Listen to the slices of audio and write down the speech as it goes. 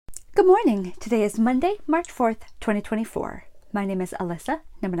Good morning. Today is Monday, March 4th, 2024. My name is Alyssa,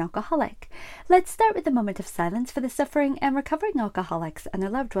 and I'm an alcoholic. Let's start with a moment of silence for the suffering and recovering alcoholics and their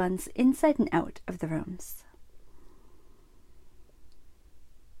loved ones inside and out of the rooms.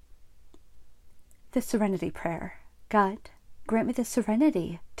 The Serenity Prayer. God, grant me the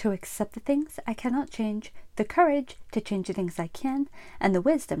serenity to accept the things I cannot change, the courage to change the things I can, and the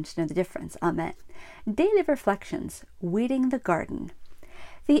wisdom to know the difference. Amen. Daily Reflections, Weeding the Garden.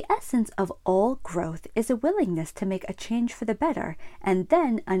 The essence of all growth is a willingness to make a change for the better, and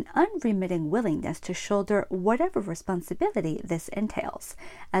then an unremitting willingness to shoulder whatever responsibility this entails,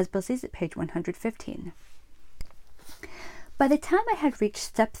 as Bill sees at page 115. By the time I had reached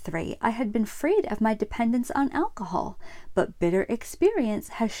step 3, I had been freed of my dependence on alcohol, but bitter experience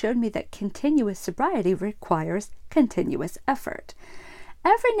has shown me that continuous sobriety requires continuous effort.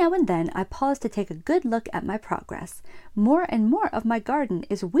 Every now and then I pause to take a good look at my progress. More and more of my garden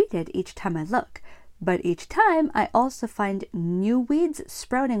is weeded each time I look, but each time I also find new weeds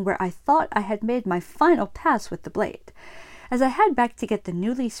sprouting where I thought I had made my final pass with the blade. As I head back to get the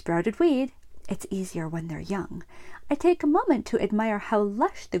newly sprouted weed, it's easier when they're young, I take a moment to admire how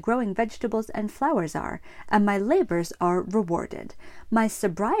lush the growing vegetables and flowers are, and my labors are rewarded. My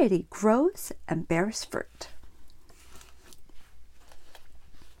sobriety grows and bears fruit.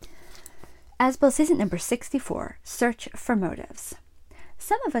 Asbel season number 64, Search for Motives.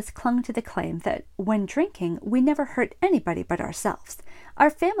 Some of us clung to the claim that when drinking, we never hurt anybody but ourselves.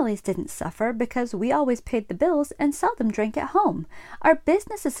 Our families didn't suffer because we always paid the bills and seldom drank at home. Our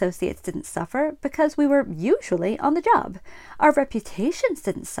business associates didn't suffer because we were usually on the job. Our reputations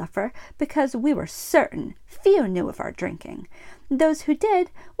didn't suffer because we were certain few knew of our drinking. Those who did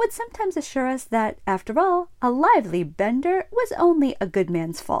would sometimes assure us that, after all, a lively bender was only a good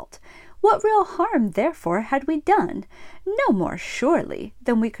man's fault. What real harm, therefore, had we done? No more, surely,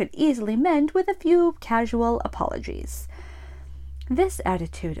 than we could easily mend with a few casual apologies. This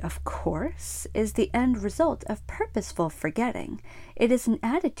attitude, of course, is the end result of purposeful forgetting. It is an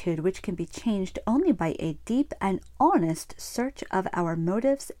attitude which can be changed only by a deep and honest search of our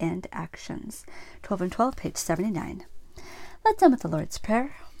motives and actions. 12 and 12, page 79. Let's end with the Lord's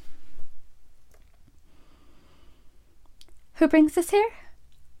Prayer. Who brings us here?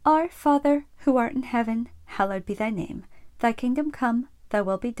 Our Father, who art in heaven, hallowed be thy name. Thy kingdom come, thy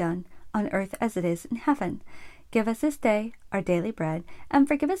will be done, on earth as it is in heaven. Give us this day our daily bread, and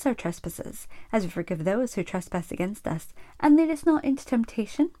forgive us our trespasses, as we forgive those who trespass against us. And lead us not into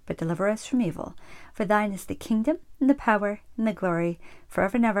temptation, but deliver us from evil. For thine is the kingdom, and the power, and the glory,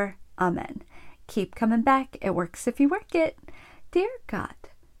 forever and ever. Amen. Keep coming back. It works if you work it. Dear God,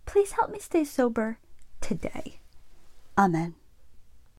 please help me stay sober today. Amen.